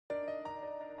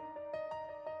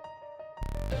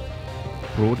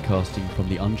Broadcasting from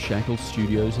the Unshackled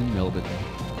studios in Melbourne.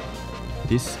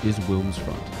 This is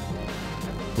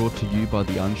WilmsFront, brought to you by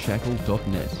the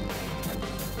Unshackled.net.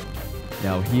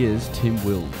 Now here's Tim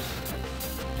Wilms.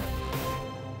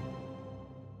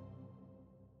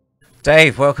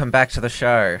 Dave, welcome back to the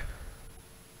show.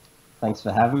 Thanks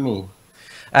for having me.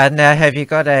 Now, have you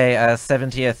got a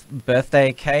 70th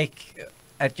birthday cake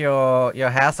at your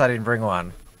house? I didn't bring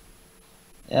one.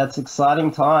 Yeah, it's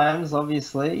exciting times,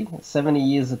 obviously. 70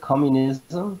 years of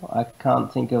communism. I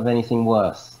can't think of anything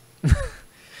worse.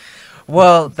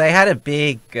 Well, they had a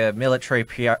big military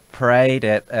parade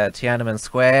at Tienanmen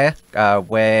Square,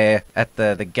 where at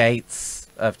the gates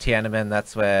of Tiananmen,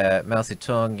 that's where Mao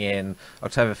Zedong in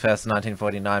October 1st,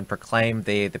 1949 proclaimed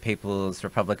the People's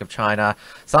Republic of China.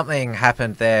 Something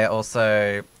happened there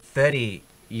also 30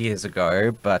 years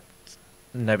ago, but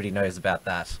nobody knows about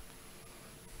that.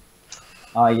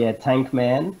 Oh yeah, Tank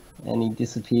Man, and he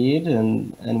disappeared,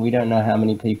 and we don't know how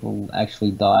many people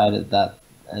actually died at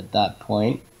that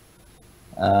point.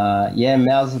 Yeah,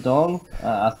 Mao Zedong,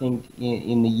 I think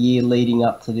in the year leading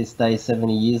up to this day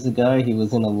 70 years ago, he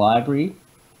was in a library.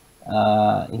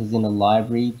 He was in a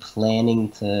library planning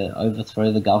to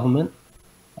overthrow the government.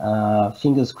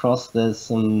 Fingers crossed there's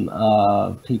some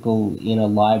people in a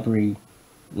library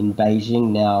in Beijing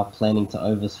now planning to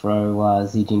overthrow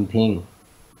Xi Jinping.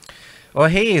 Well,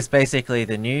 he is basically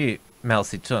the new Mao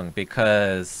Zedong,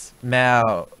 because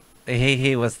Mao,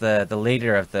 he was the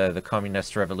leader of the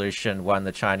Communist Revolution, won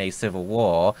the Chinese Civil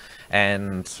War,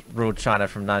 and ruled China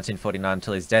from 1949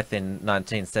 until his death in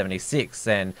 1976.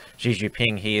 And Xi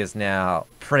Jinping, he is now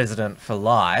president for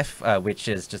life, which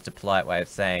is just a polite way of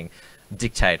saying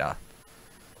dictator.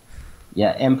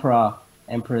 Yeah, Emperor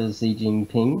Xi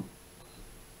Jinping.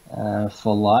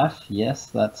 For life, yes,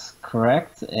 that's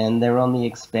correct. And they're on the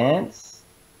expanse.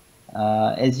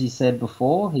 As you said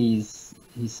before, he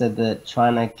said that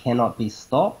China cannot be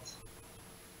stopped.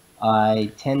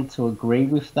 I tend to agree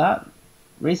with that.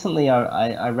 Recently,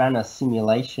 I ran a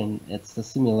simulation. It's a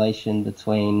simulation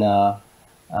between run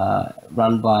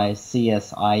by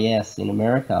CSIS in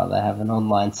America. They have an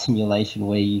online simulation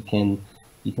where you can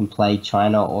play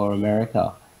China or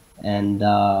America, and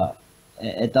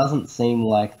it doesn't seem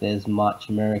like there's much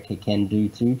America can do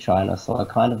to China, so I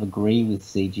kind of agree with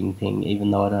Xi Jinping, even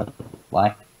though I don't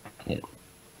like it.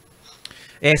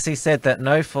 Yes, he said that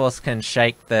no force can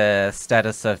shake the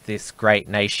status of this great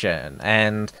nation,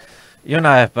 and you and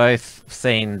I have both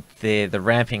seen the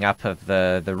ramping up of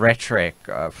the rhetoric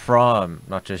from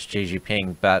not just Xi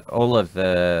Jinping, but all of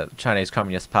the Chinese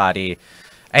Communist Party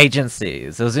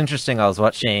agencies. It was interesting. I was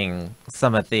watching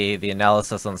some of the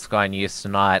analysis on Sky News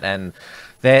tonight, and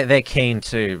they're keen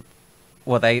to,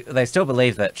 well, they still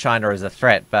believe that China is a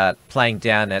threat, but playing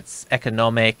down its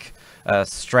economic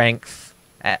strength,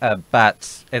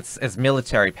 but its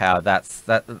military power. That's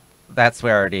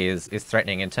where it is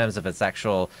threatening. In terms of its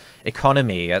actual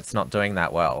economy, it's not doing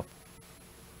that well.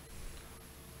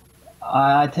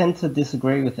 I tend to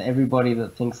disagree with everybody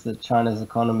that thinks that China's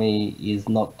economy is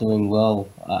not doing well.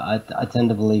 I tend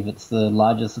to believe it's the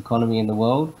largest economy in the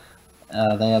world.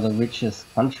 They are the richest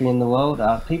country in the world.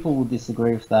 People will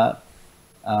disagree with that.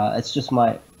 It's just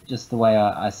the way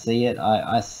I see it.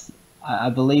 I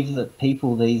believe that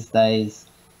people these days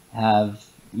have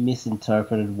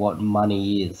misinterpreted what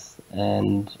money is,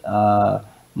 and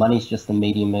money is just a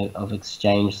medium of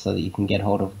exchange so that you can get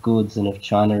hold of goods, and if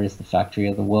China is the factory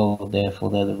of the world, therefore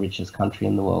they're the richest country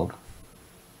in the world.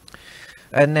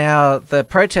 And now the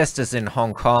protesters in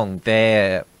Hong Kong,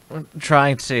 they're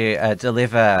trying to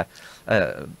deliver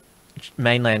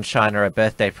mainland China a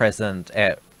birthday present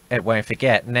it won't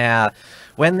forget. Now,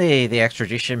 when the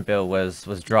extradition bill was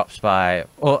dropped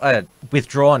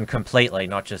withdrawn completely,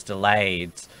 not just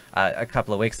delayed, a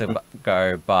couple of weeks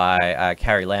ago by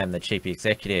Carrie Lam, the chief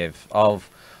executive of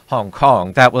Hong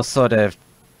Kong, that was sort of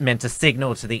meant to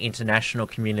signal to the international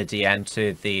community and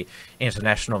to the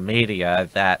international media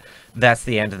that that's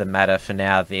the end of the matter for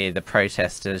now. The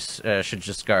protesters should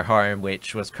just go home,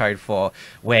 which was code for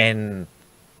when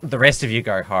the rest of you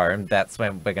go home, that's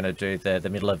when we're going to do the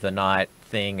middle of the night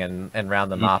thing and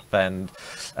round them up and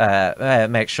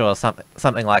make sure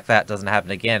something like that doesn't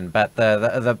happen again. But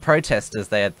the protesters,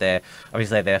 they had their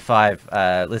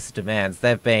 5 listed demands.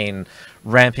 They've been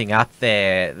ramping up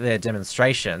their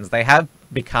demonstrations. They have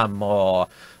become more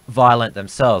violent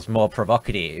themselves, more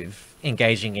provocative,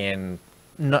 engaging in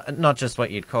not just what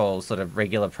you'd call sort of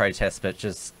regular protests, but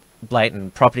just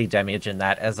blatant property damage, and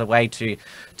that as a way to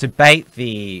bait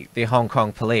the Hong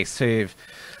Kong police, who've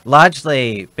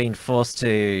largely been forced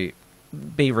to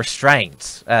be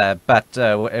restrained. But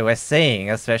we're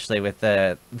seeing, especially with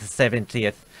the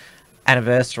 70th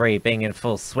anniversary being in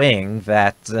full swing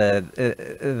that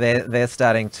they're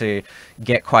starting to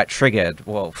get quite triggered.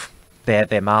 Well,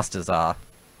 their masters are.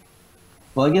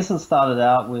 Well, I guess it started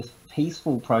out with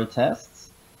peaceful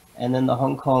protests, and then the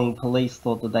Hong Kong police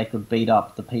thought that they could beat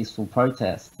up the peaceful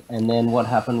protests. And then what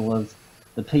happened was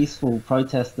the peaceful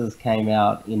protesters came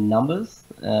out in numbers,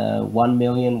 1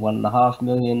 million, 1.5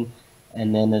 million,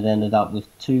 and then it ended up with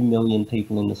 2 million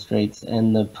people in the streets.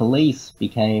 And the police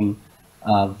became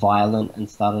violent and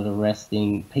started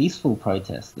arresting peaceful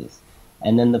protesters.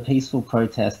 And then the peaceful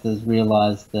protesters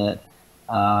realized that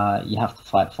you have to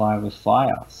fight fire with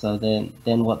fire. So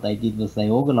then what they did was they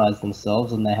organized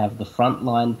themselves, and they have the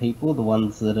frontline people, the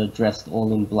ones that are dressed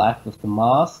all in black with the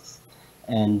masks,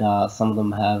 and some of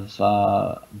them have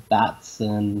bats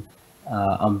and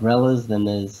umbrellas. Then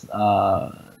there's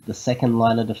the second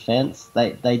line of defense.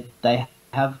 They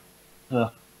have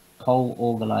a whole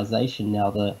organization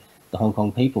now, the Hong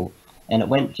Kong people, and it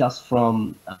went just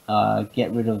from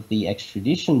get rid of the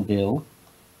extradition bill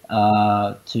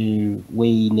to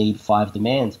we need 5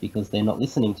 demands because they're not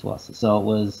listening to us. So it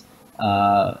was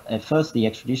at first the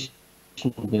extradition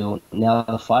bill. Now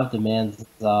the 5 demands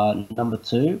are: number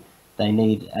 2, they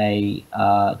need they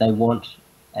want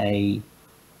an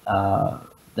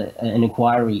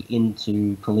inquiry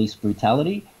into police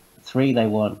brutality. 3, they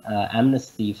want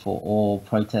amnesty for all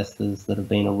protesters that have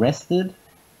been arrested.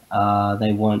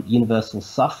 They want universal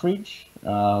suffrage,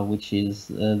 which is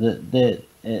the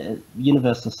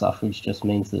universal suffrage just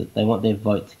means that they want their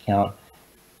vote to count.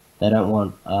 They don't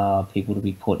want people to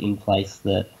be put in place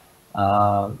that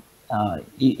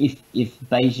if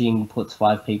Beijing puts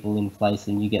 5 people in place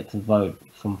and you get to vote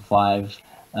from 5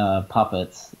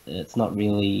 puppets, it's not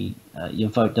really your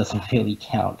vote doesn't really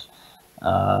count.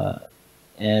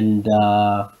 And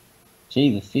gee,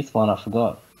 the 5th one I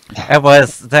forgot. It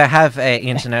was they have a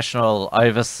international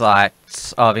oversight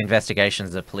of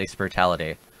investigations of police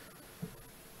brutality.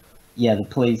 Yeah,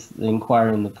 the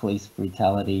inquiry into police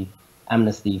brutality,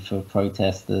 amnesty for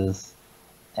protesters,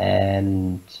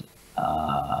 and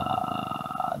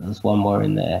there's one more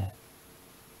in there.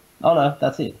 Oh no,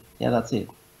 that's it. Yeah, that's it.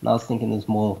 I was thinking there's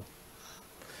more.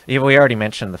 Yeah, we already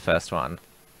mentioned the first one.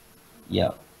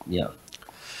 Yeah.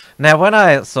 Now, when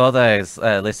I saw those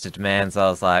listed demands, I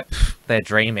was like, they're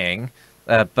dreaming.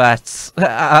 But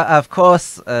of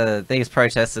course, these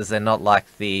protesters, they're not like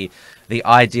the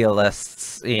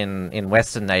idealists in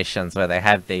Western nations where they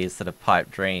have these sort of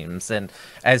pipe dreams. And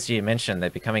as you mentioned,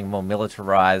 they're becoming more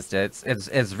militarized. It's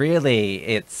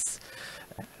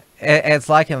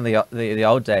like in the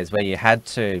old days where you had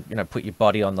to put your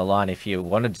body on the line if you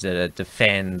wanted to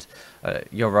defend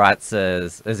your rights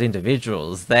as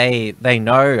individuals. They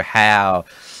know how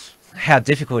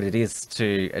difficult it is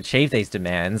to achieve these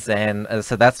demands, and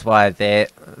so that's why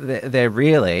they're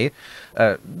really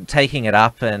taking it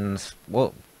up, and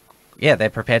well, yeah, they're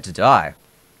prepared to die.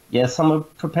 Yeah, some are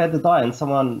prepared to die, and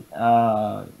someone.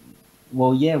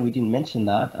 Well, yeah, we didn't mention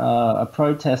that. A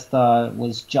protester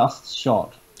was just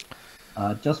shot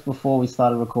just before we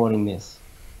started recording this.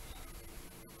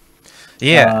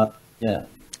 Yeah. Yeah.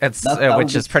 It's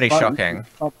which is pretty shocking.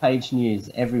 Front page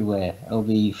news everywhere. It'll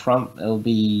be front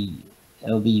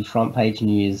page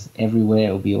news everywhere.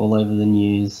 It'll be all over the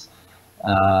news,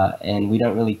 and we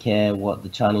don't really care what the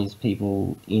Chinese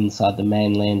people inside the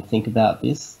mainland think about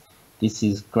this. This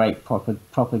is great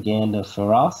propaganda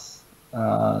for us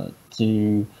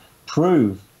to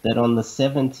prove that on the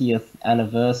 70th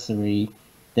anniversary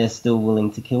they're still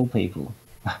willing to kill people.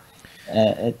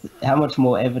 How much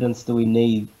more evidence do we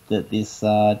need that this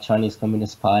Chinese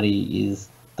Communist Party is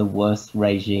the worst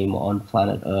regime on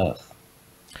planet Earth?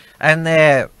 And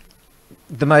they're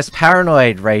the most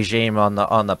paranoid regime on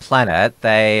the planet.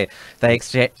 They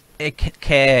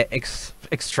care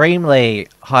extremely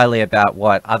highly about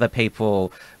what other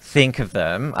people think of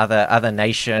them, other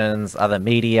nations, other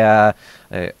media,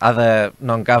 other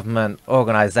non-government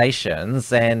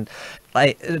organizations, and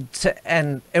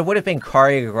and it would have been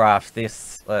choreographed,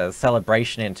 this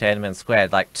celebration in Tienanmen Square,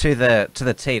 like to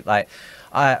the teeth. Like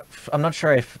I'm not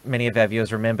sure if many of our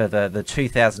viewers remember the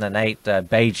 2008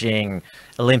 Beijing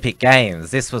Olympic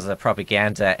Games. This was a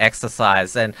propaganda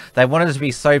exercise, and they wanted it to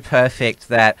be so perfect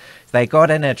that they got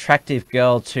an attractive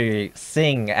girl to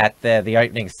sing at the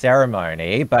opening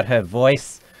ceremony, but her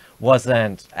voice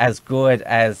wasn't as good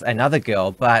as another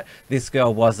girl, but this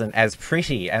girl wasn't as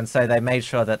pretty, and so they made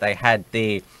sure that they had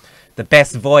the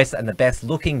best voice and the best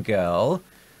looking girl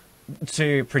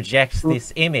to project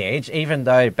this image, even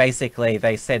though basically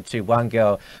they said to one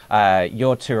girl,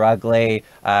 you're too ugly,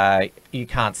 you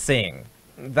can't sing.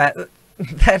 That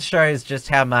shows just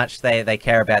how much they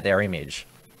care about their image.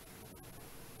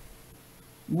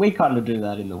 We kind of do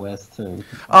that in the West too.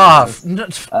 Oh,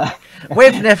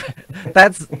 we've never.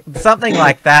 That's something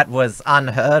like that was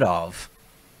unheard of.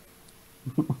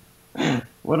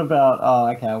 What about? Oh,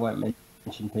 okay, I won't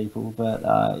mention people, but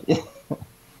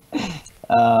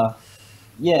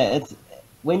yeah, it's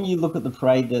when you look at the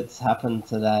parade that's happened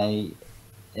today,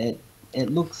 it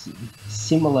looks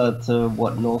similar to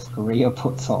what North Korea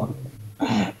puts on.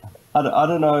 I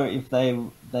don't know if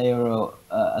they are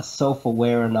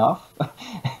self-aware enough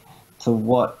to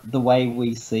what the way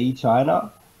we see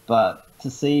China, but to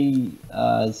see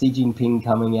Xi Jinping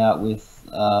coming out with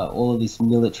all of this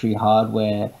military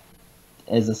hardware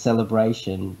as a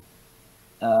celebration,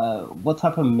 what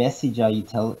type of message are you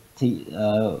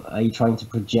are you trying to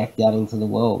project out into the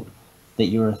world? That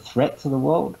you're a threat to the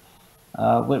world?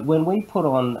 When we put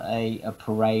on a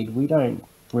parade, we don't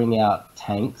bring out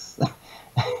tanks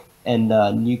and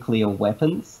nuclear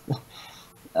weapons.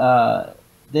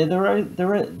 They're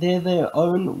their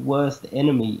own worst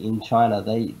enemy in China.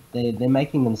 They're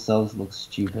making themselves look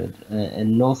stupid,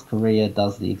 and North Korea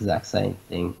does the exact same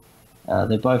thing.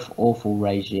 They're both awful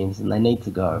regimes, and they need to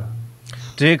go.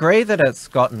 Do you agree that it's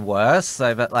gotten worse?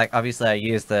 So, but like obviously, I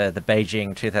use the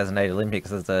Beijing 2008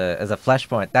 Olympics as a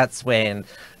flashpoint. That's when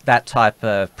that type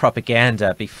of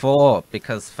propaganda before,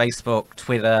 because Facebook,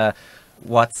 Twitter,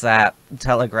 WhatsApp,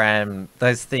 Telegram,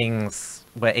 those things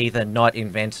were either not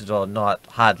invented or not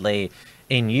hardly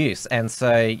in use, and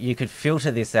so you could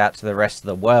filter this out to the rest of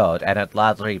the world and it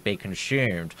largely be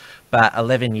consumed. But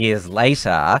 11 years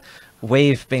later,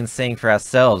 we've been seeing for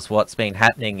ourselves what's been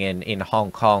happening in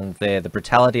Hong Kong, the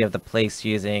brutality of the police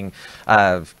using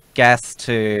gas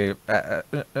to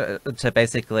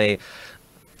basically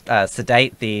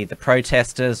sedate the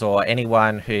protesters or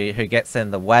anyone who gets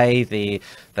in the way, the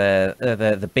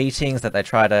beatings that they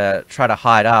try to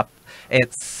hide up.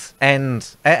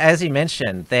 And as you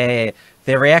mentioned, they're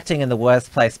reacting in the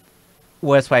worst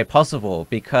way possible,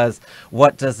 because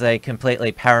what does a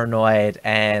completely paranoid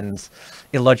and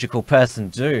illogical person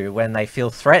do when they feel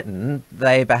threatened?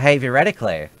 They behave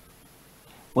erratically.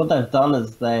 What they've done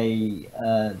is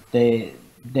their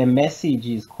message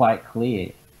is quite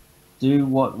clear. Do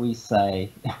what we say,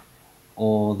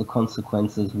 or the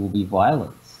consequences will be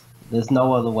violence. There's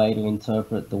no other way to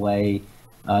interpret the way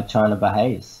China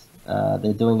behaves.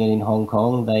 They're doing it in Hong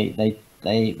Kong. They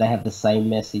have the same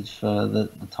message for the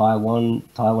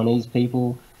Taiwanese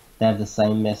people. They have the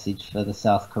same message for the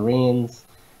South Koreans.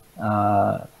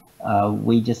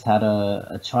 We just had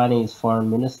a Chinese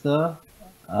foreign minister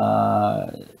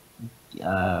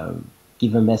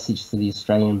give a message to the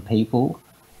Australian people,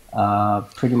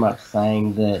 pretty much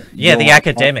saying that the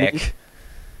academic,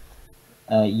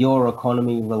 your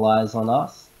economy relies on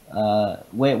us.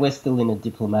 We're still in a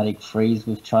diplomatic freeze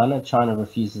with China. China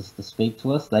refuses to speak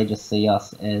to us. They just see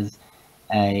us as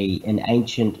an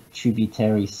ancient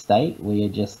tributary state. We are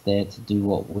just there to do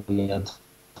what we are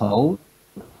told.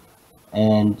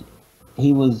 And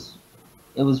it was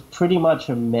pretty much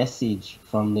a message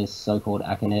from this so-called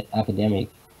academic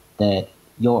that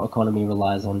your economy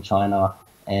relies on China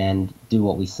and do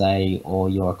what we say or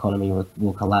your economy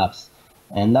will collapse.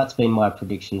 And that's been my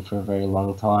prediction for a very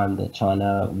long time, that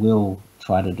China will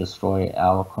try to destroy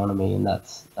our economy, and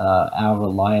that's our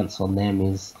reliance on them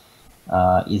is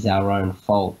our own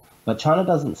fault. But China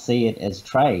doesn't see it as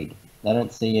trade. They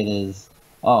don't see it as,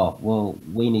 oh, well,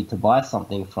 we need to buy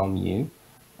something from you,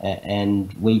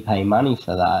 and we pay money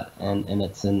for that, and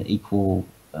it's an equal,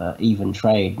 even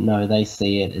trade. No, they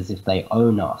see it as if they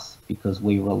own us because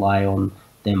we rely on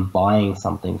them buying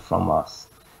something from us.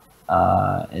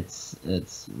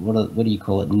 It's what do you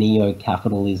call it?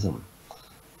 Neo-capitalism.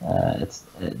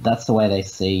 That's the way they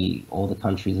see all the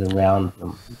countries around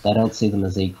them. They don't see them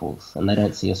as equals, and they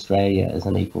don't see Australia as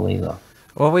an equal either.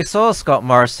 Well, we saw Scott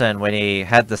Morrison when he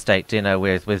had the state dinner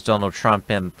with Donald Trump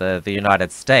in the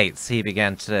United States. He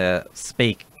began to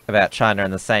speak about China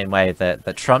in the same way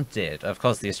that Trump did. Of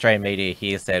course, the Australian media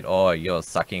here said, "Oh, you're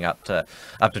sucking up to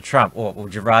Trump," or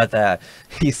would you rather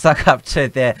he suck up to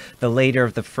the leader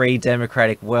of the free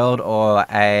democratic world or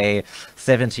a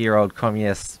 70-year-old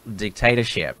communist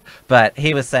dictatorship? But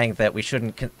he was saying that we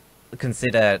shouldn't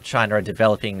consider China a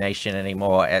developing nation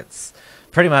anymore. It's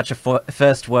pretty much a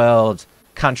first world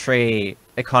country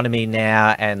economy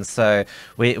now, and so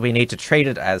we need to treat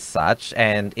it as such.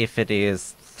 And if it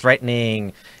is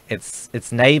threatening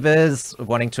its neighbors,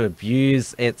 wanting to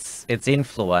abuse its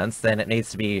influence, then it needs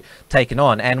to be taken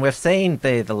on. And we've seen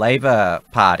the Labor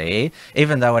Party,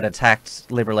 even though it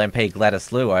attacked Liberal MP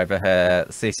Gladys Liu over her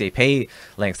CCP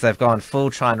links, they've gone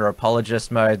full China apologist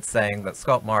mode, saying that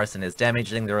Scott Morrison is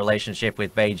damaging the relationship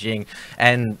with Beijing.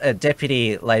 And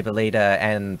Deputy Labor leader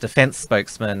and defense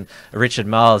spokesman Richard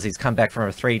Marles, he's come back from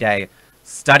a 3-day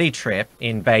study trip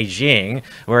in Beijing,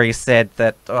 where he said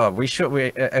that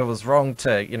it was wrong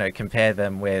to compare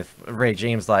them with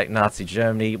regimes like Nazi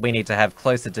Germany. We need to have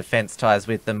closer defense ties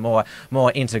with them, more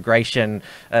integration.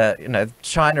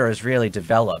 China has really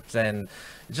developed, and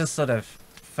just sort of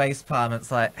facepalm.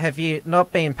 It's like, have you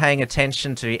not been paying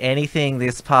attention to anything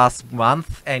this past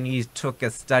month, and you took a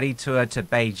study tour to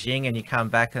Beijing and you come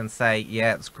back and say,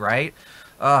 yeah, it's great?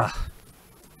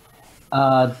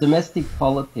 Domestic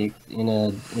politics in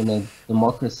a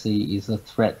democracy is a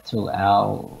threat to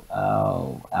our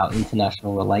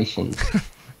international relations.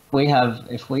 If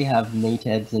we have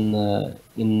meatheads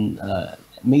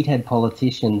meathead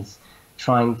politicians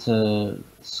trying to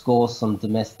score some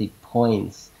domestic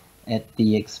points at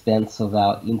the expense of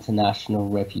our international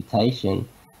reputation,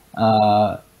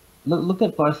 look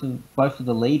at both of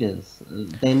the leaders.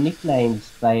 Their nicknames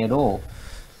say it all: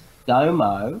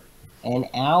 Domo and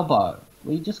Albo.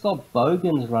 We just got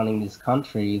bogans running this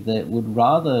country that would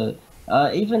rather...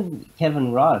 even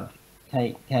Kevin Rudd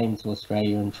came to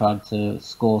Australia and tried to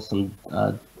score some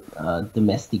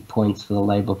domestic points for the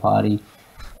Labor Party.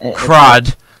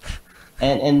 Crud!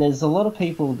 And there's a lot of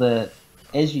people that,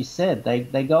 as you said,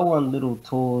 they go on little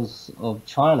tours of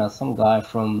China. Some guy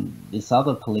from this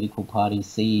other political party,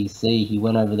 CEC, he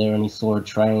went over there and he saw a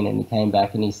train and he came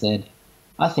back and he said,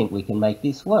 I think we can make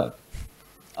this work.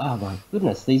 Oh my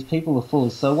goodness, these people are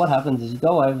fools. So what happens is you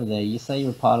go over there, you say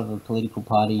you're part of a political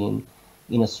party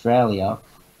in Australia,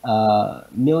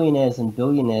 millionaires and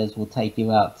billionaires will take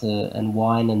you out and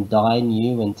wine and dine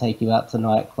you and take you out to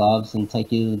nightclubs and take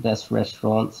you to the best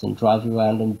restaurants and drive you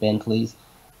around in Bentleys.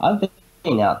 I've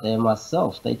been out there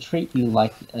myself. They treat you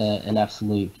like an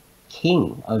absolute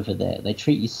king over there. They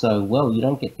treat you so well. You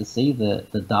don't get to see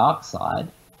the dark side.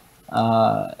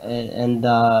 And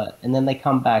then they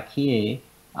come back here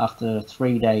after a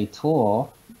 3-day tour,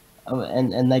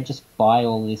 and they just buy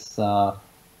all this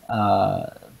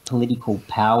political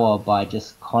power by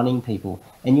just conning people.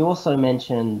 And you also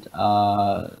mentioned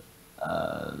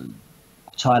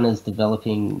China's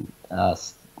developing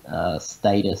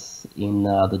status in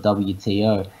the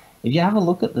WTO. If you have a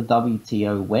look at the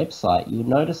WTO website, you'll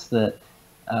notice that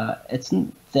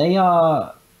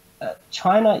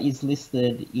China is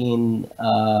listed in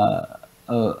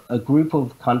a group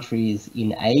of countries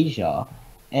in Asia,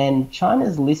 and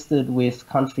China's listed with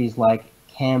countries like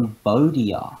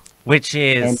Cambodia, which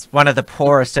is one of the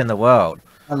poorest in the world,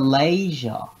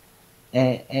 Malaysia,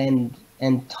 and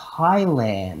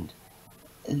Thailand.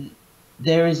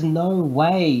 There is no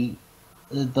way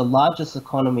the largest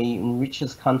economy and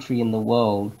richest country in the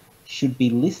world should be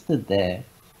listed there.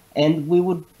 And we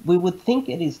would think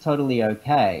it is totally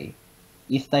okay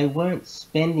if they weren't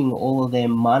spending all of their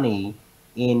money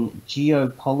in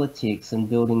geopolitics and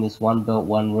building this One Belt,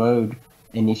 One Road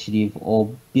initiative, or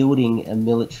building a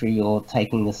military, or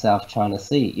taking the South China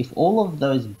Sea. If all of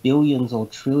those billions or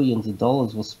trillions of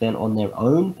dollars were spent on their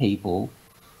own people,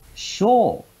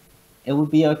 sure, it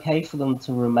would be okay for them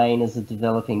to remain as a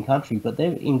developing country, but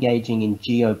they're engaging in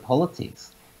geopolitics.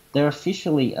 They're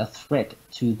officially a threat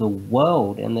to the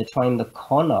world, and they're trying to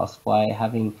con us by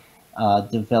having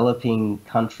developing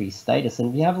country status. And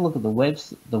if you have a look at the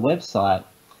website,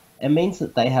 it means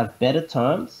that they have better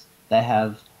terms, they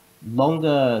have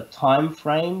longer time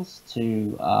frames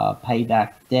to pay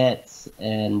back debts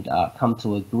and come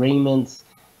to agreements.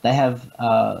 They have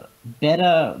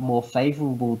better, more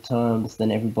favorable terms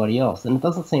than everybody else. And it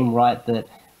doesn't seem right that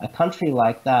a country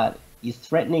like that is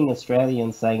threatening Australia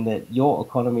and saying that your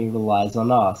economy relies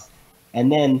on us.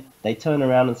 And then they turn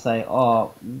around and say,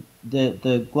 oh,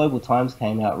 the Global Times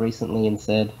came out recently and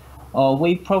said, oh,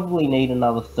 we probably need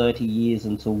another 30 years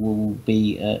until we'll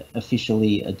be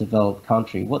officially a developed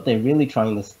country. What they're really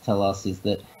trying to tell us is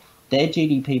that their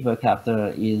GDP per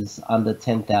capita is under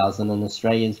 10,000 and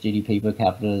Australia's GDP per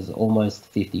capita is almost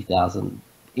 50,000.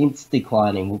 It's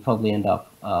declining. We'll probably end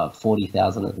up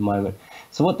 40,000 at the moment.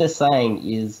 So what they're saying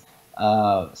is,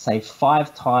 say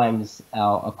 5 times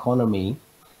our economy,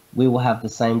 we will have the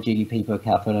same GDP per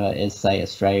capita as, say,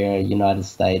 Australia, United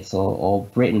States, or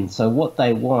Britain. So what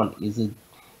they want is a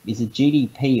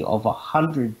GDP of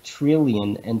 100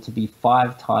 trillion and to be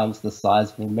 5 times the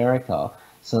size of America,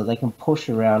 so that they can push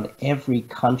around every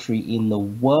country in the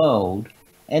world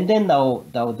and then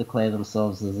they'll declare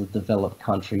themselves as a developed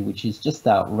country, which is just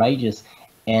outrageous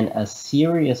and a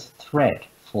serious threat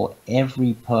for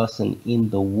every person in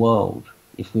the world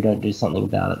if we don't do something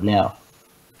about it now.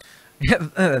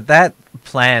 That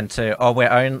plan to,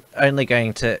 oh, only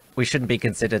going to, we shouldn't be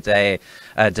considered a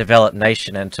developed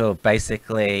nation until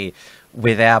basically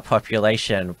with our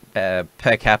population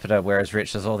per capita we're as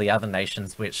rich as all the other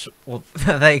nations, which, well,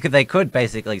 they could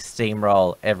basically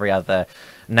steamroll every other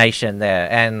nation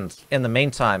there. And in the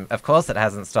meantime, of course, it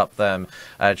hasn't stopped them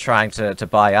trying to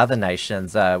buy other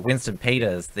nations. Winston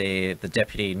Peters, the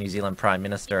deputy New Zealand Prime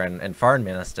Minister and Foreign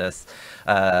Ministers,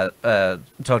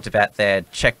 talked about their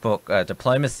checkbook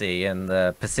diplomacy in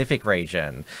the Pacific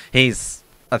region. He's,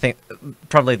 I think,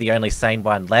 probably the only sane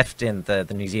one left in the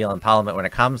New Zealand Parliament when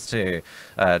it comes to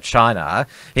China.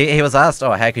 He was asked,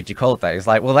 oh, how could you call it that? He's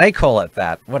like, well, they call it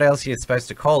that. What else are you supposed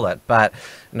to call it? But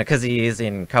because he is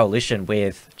in coalition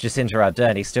with Jacinda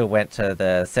Ardern, he still went to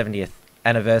the 70th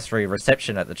anniversary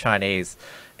reception at the Chinese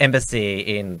embassy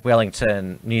in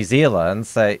Wellington, New Zealand.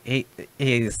 So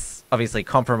he's obviously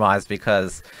compromised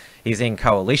because he's in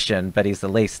coalition, but he's the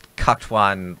least cucked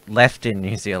one left in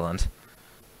New Zealand.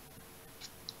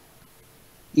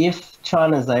 If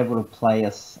China's able to play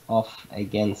us off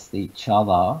against each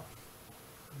other,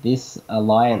 this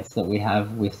alliance that we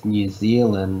have with New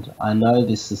Zealand, I know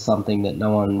this is something that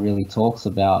no one really talks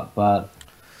about, but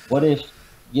what if,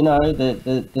 you know,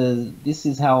 this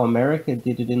is how America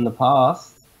did it in the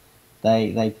past.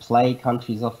 They play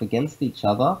countries off against each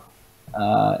other.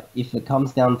 If it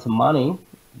comes down to money,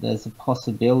 there's a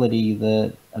possibility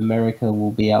that America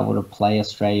will be able to play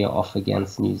Australia off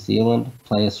against New Zealand,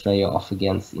 play Australia off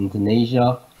against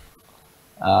Indonesia.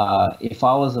 If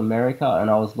I was America and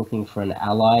I was looking for an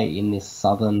ally in this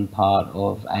southern part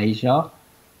of Asia,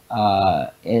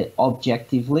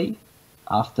 objectively,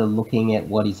 after looking at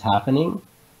what is happening,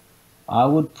 I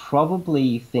would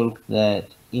probably think that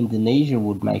Indonesia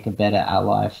would make a better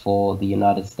ally for the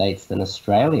United States than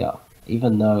Australia.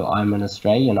 Even though I'm an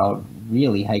Australian, I would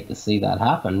really hate to see that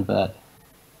happen, but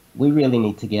we really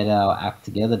need to get our act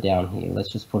together down here. Let's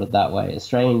just put it that way.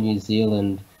 Australia and New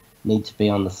Zealand need to be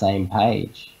on the same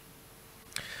page.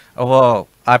 Well,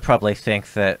 I probably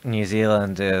think that New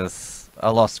Zealand is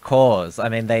a lost cause. I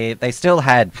mean, they still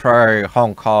had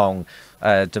pro-Hong Kong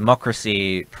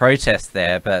democracy protests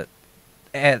there, but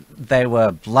they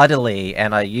were bloodily,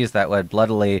 and I use that word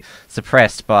bloodily,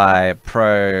 suppressed by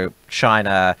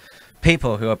pro-China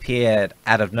people who appeared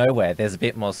out of nowhere. There's a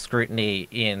bit more scrutiny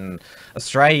in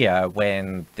Australia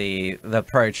when the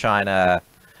pro-China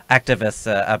activists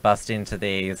are bust into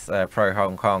these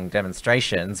pro-Hong Kong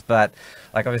demonstrations, but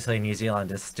like obviously New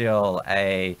Zealand is still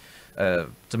a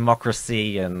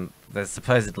democracy and there's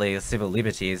supposedly civil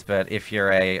liberties, but if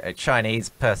you're a Chinese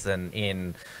person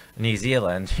in New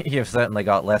Zealand, you've certainly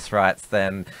got less rights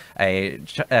than a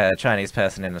Chinese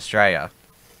person in Australia.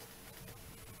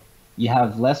 You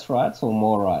have less rights or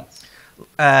more rights?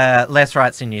 Less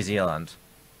rights in New Zealand.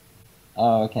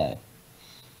 Oh, okay.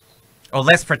 Or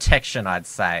less protection, I'd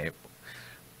say.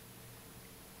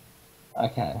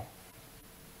 Okay.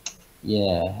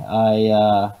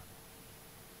 Yeah,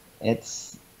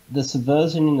 it's the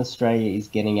subversion in Australia is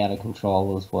getting out of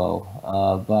control as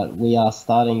well. But we are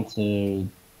starting to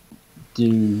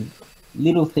do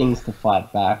little things to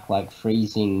fight back, like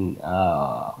freezing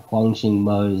Huang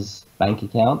Jingmo's bank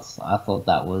accounts. I thought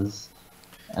that was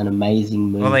an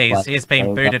amazing move. Well, he's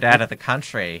been booted out of the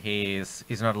country.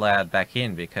 He's not allowed back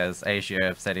in because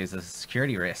Asia said he's a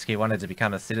security risk. He wanted to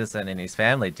become a citizen and his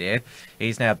family did.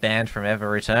 He's now banned from ever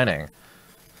returning.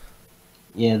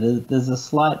 Yeah, there's a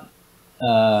slight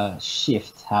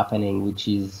shift happening, which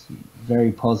is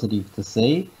very positive to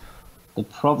see. The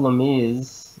problem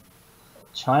is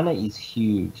China is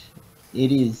huge.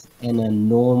 It is an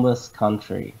enormous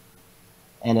country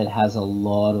and it has a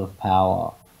lot of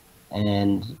power.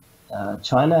 And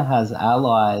China has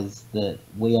allies that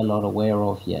we are not aware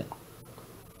of yet.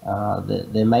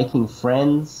 They're making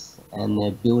friends and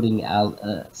they're building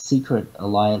secret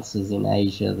alliances in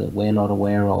Asia that we're not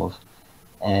aware of.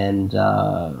 And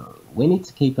we need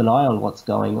to keep an eye on what's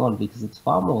going on because it's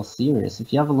far more serious.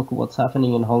 If you have a look at what's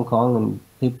happening in Hong Kong and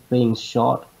people being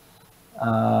shot,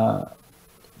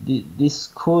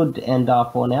 this could end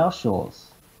up on our shores.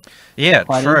 Yeah,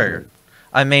 true. Easily.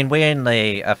 I mean, we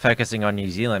only are focusing on New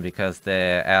Zealand because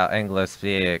they're our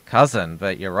Anglosphere cousin,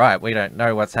 but you're right, we don't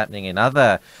know what's happening in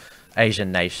other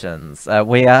Asian nations.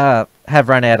 We have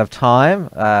run out of time.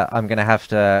 I'm going to have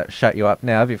to shut you up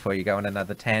now before you go on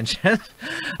another tangent.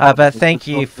 But thank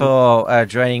you for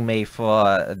joining me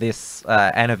for this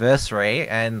anniversary,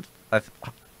 and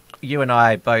you and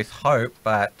I both hope,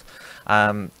 but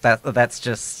That's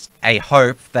just a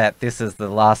hope that this is the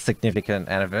last significant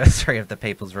anniversary of the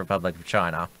People's Republic of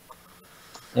China.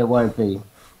 It won't be.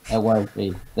 It won't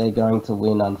be. They're going to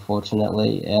win,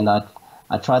 unfortunately, and I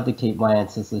tried to keep my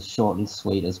answers as short and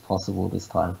sweet as possible this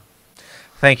time.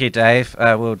 Thank you, Dave.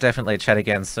 We'll definitely chat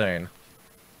again soon.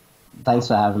 Thanks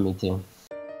for having me, Tim.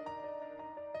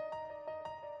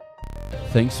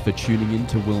 Thanks for tuning in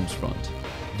to WilmsFront.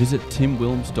 Visit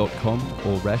timwilms.com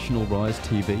or Rational Rise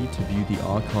TV to view the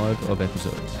archive of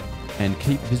episodes. And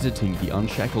keep visiting the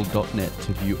Unshackled.net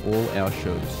to view all our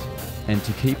shows. And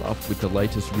to keep up with the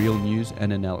latest real news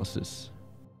and analysis.